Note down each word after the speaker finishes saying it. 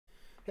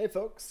Hey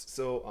folks,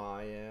 so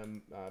I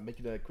am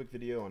making a quick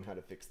video on how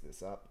to fix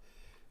this up.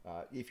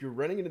 If you're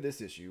running into this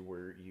issue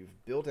where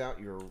you've built out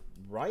your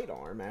right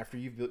arm after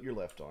you've built your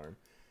left arm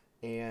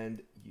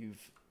and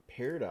you've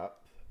paired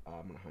up,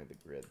 I'm going to hide the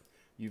grid,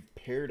 you've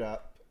paired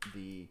up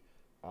the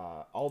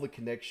all the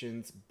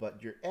connections,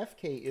 but your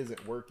FK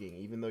isn't working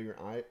even though your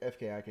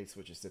FK-IK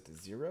switch is set to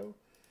 0.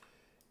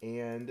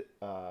 And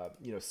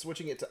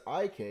switching it to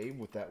IK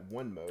with that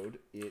one mode,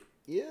 it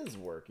is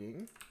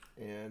working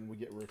and we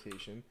get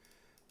rotation.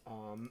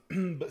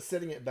 But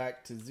setting it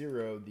back to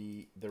 0,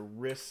 the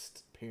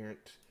wrist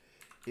parent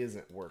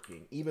isn't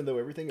working, even though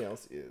everything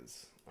else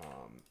is.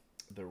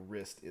 The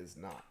wrist is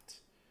not.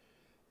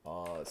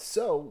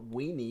 So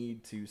we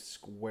need to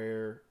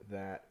square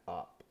that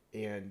up,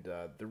 and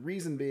the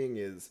reason being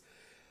is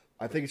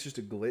I think it's just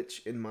a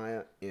glitch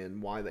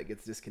in why that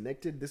gets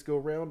disconnected this go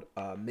around.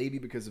 Maybe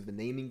because of the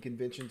naming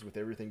conventions with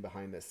everything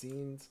behind the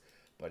scenes.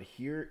 But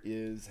here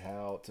is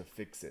how to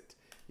fix it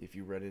if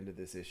you run into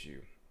this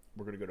issue.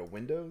 We're going to go to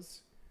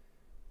Windows,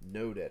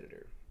 Node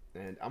Editor,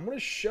 and I'm going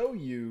to show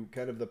you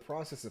kind of the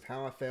process of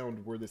how I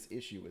found where this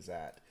issue is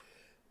at.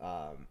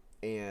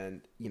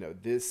 And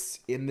this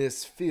in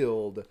this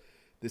field,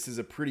 this is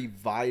a pretty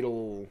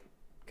vital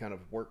kind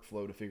of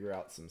workflow to figure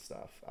out some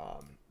stuff.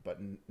 But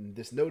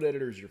this Node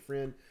Editor is your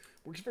friend.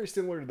 Works very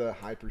similar to the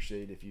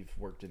Hypershade if you've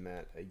worked in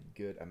that a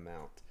good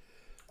amount.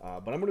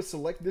 But I'm going to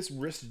select this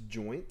wrist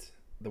joint,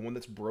 the one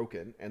that's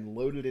broken, and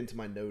load it into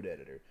my Node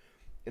Editor.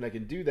 And I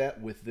can do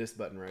that with this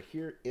button right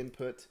here,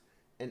 input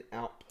and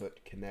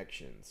output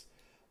connections.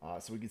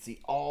 So we can see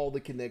all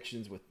the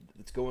connections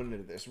that's going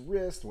into this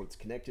wrist, what it's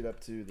connected up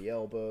to, the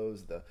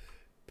elbows, the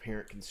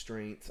parent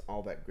constraints,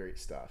 all that great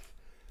stuff.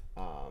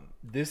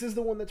 This is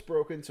the one that's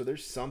broken, so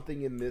there's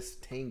something in this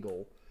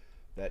tangle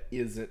that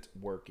isn't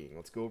working.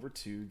 Let's go over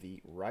to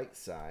the right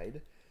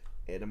side,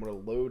 and I'm going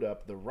to load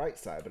up the right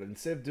side. But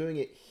instead of doing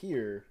it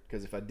here,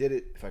 because if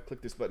I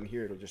click this button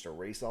here, it'll just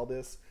erase all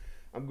this.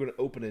 I'm going to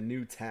open a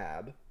new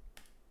tab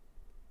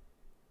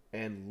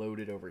and load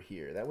it over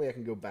here. That way I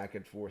can go back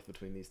and forth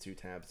between these two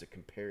tabs to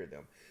compare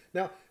them.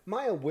 Now,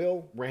 Maya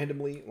will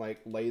randomly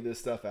lay this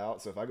stuff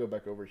out. So if I go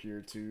back over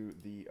here to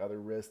the other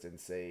wrist and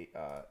say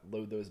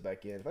load those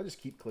back in, if I just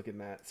keep clicking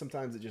that,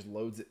 sometimes it just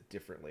loads it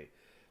differently.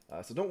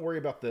 So don't worry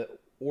about the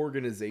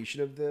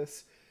organization of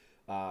this.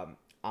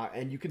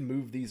 And you can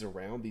move these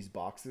around, these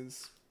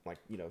boxes,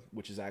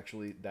 which is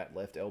actually that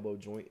left elbow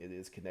joint. It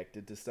is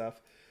connected to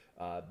stuff.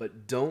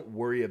 But don't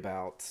worry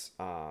about,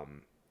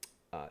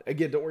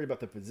 again, don't worry about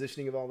the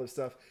positioning of all this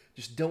stuff.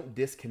 Just don't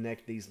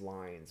disconnect these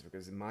lines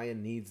because Maya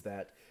needs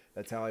that.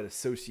 That's how it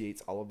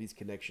associates all of these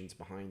connections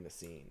behind the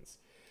scenes.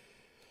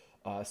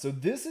 So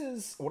this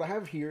is, what I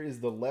have here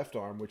is the left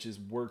arm, which is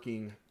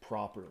working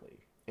properly.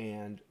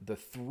 And the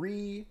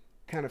three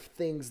kind of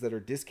things that are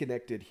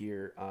disconnected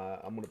here,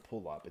 I'm going to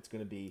pull up. It's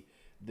going to be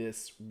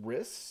this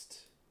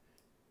wrist.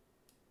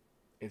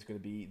 It's going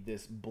to be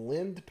this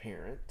blend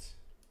parent.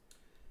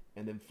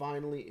 And then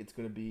finally, it's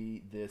going to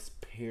be this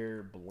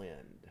pair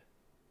blend.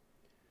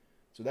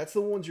 So that's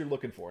the ones you're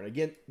looking for. And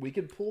again, we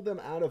can pull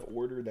them out of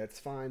order. That's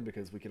fine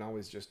because we can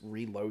always just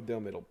reload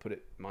them.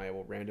 Maya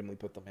will randomly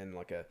put them in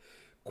like a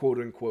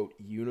quote-unquote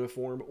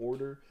uniform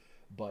order.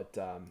 But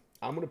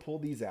I'm going to pull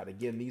these out.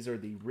 Again, these are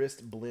the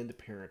wrist blend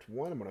parent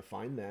one. I'm going to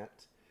find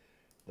that.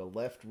 The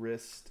left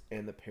wrist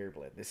and the pair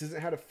blend. This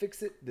isn't how to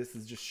fix it. This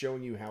is just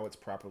showing you how it's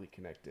properly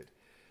connected.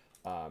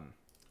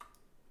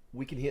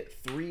 We can hit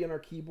 3 on our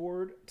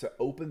keyboard to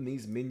open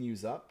these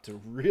menus up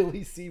to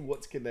really see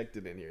what's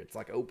connected in here. It's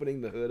like opening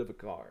the hood of a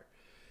car.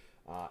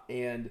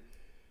 And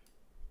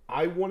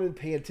I want to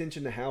pay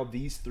attention to how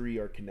these 3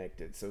 are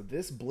connected. So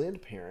this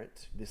blend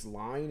parent, this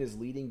line is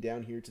leading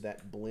down here to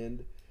that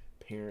blend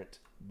parent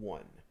 1.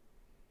 And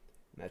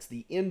that's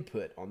the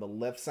input. On the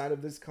left side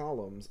of this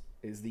column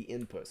is the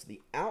input. So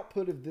the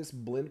output of this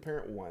blend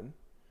parent 1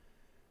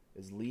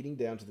 is leading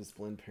down to this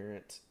blend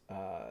parent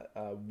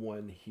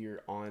 1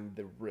 here on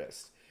the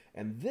wrist.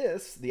 And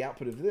this, the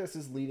output of this,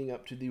 is leading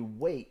up to the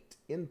weight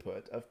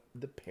input of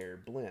the pair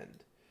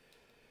blend.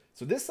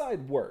 So this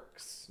side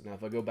works. Now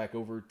if I go back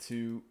over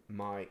to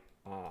my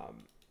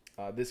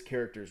this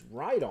character's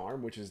right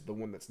arm, which is the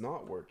one that's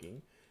not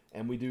working,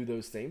 and we do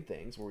those same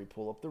things where we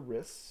pull up the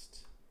wrist,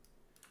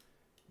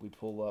 we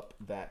pull up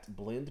that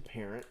blend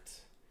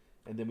parent,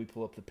 and then we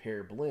pull up the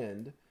pair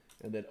blend,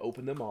 and then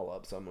open them all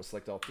up. So I'm going to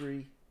select all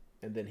 3,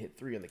 and then hit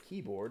 3 on the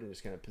keyboard and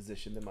just kind of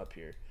position them up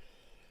here.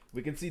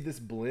 We can see this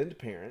blend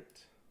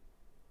parent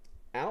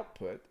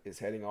output is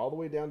heading all the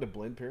way down to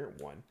blend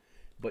parent 1,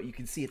 but you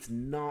can see it's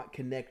not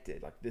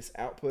connected. Like this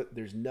output,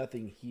 there's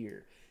nothing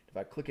here. If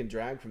I click and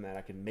drag from that,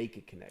 I can make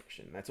a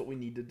connection. That's what we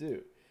need to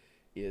do,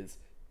 is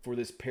for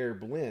this pair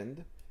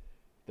blend,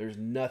 there's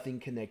nothing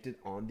connected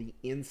on the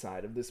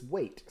inside of this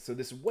weight. So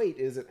this weight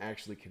isn't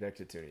actually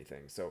connected to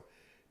anything. So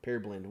pair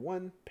blend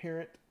 1,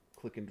 parent,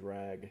 click and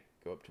drag,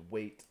 go up to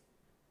weight,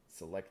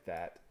 select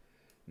that.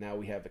 Now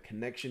we have a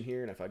connection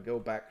here, and if I go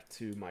back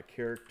to my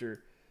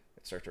character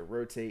and start to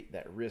rotate,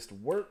 that wrist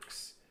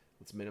works.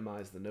 Let's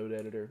minimize the Node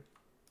Editor.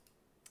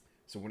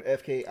 So when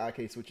FK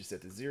IK switch is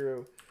set to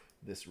 0,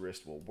 this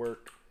wrist will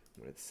work.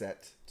 When it's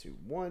set to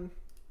 1,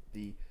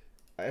 the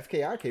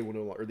FK IK will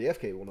no longer, or the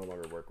FK will no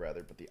longer work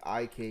rather, but the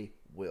IK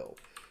will.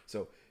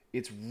 So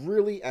it's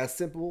really as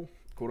simple,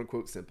 quote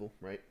unquote simple,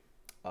 right?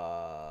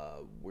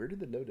 Where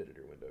did the node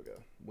editor window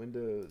go?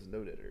 Windows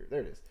node editor,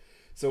 there it is.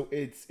 So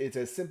it's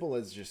as simple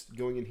as just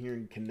going in here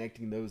and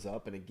connecting those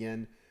up. And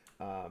again,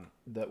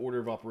 the order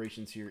of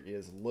operations here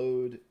is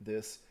load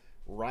this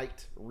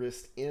right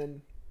wrist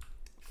in,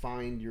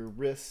 find your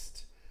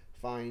wrist,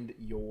 find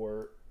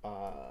your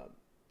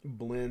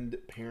blend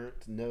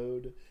parent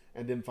node,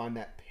 and then find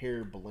that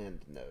pair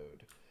blend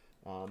node,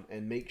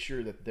 and make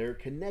sure that they're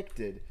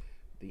connected.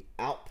 The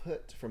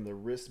output from the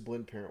wrist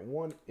blend parent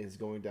 1 is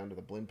going down to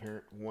the blend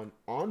parent 1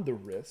 on the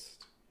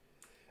wrist,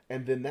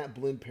 and then that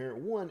blend parent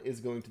 1 is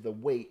going to the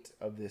weight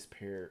of this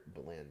pair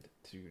blend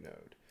 2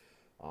 node.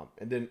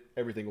 And then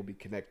everything will be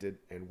connected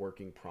and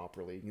working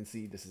properly. You can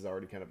see this is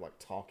already kind of like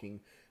talking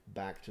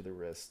back to the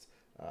wrist,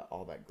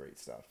 all that great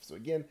stuff. So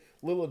again,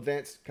 a little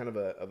advanced kind of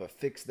a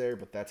fix there,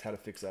 but that's how to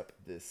fix up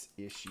this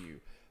issue.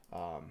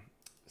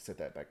 Set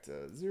that back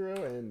to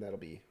 0 and that'll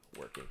be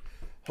working.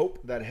 Hope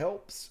that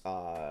helps,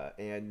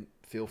 and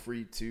feel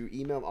free to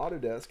email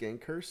Autodesk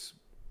and curse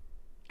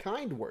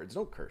kind words.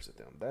 Don't curse at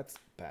them. That's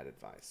bad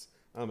advice.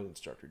 I'm an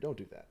instructor. Don't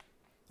do that.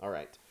 All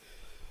right.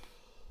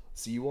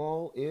 See you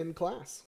all in class.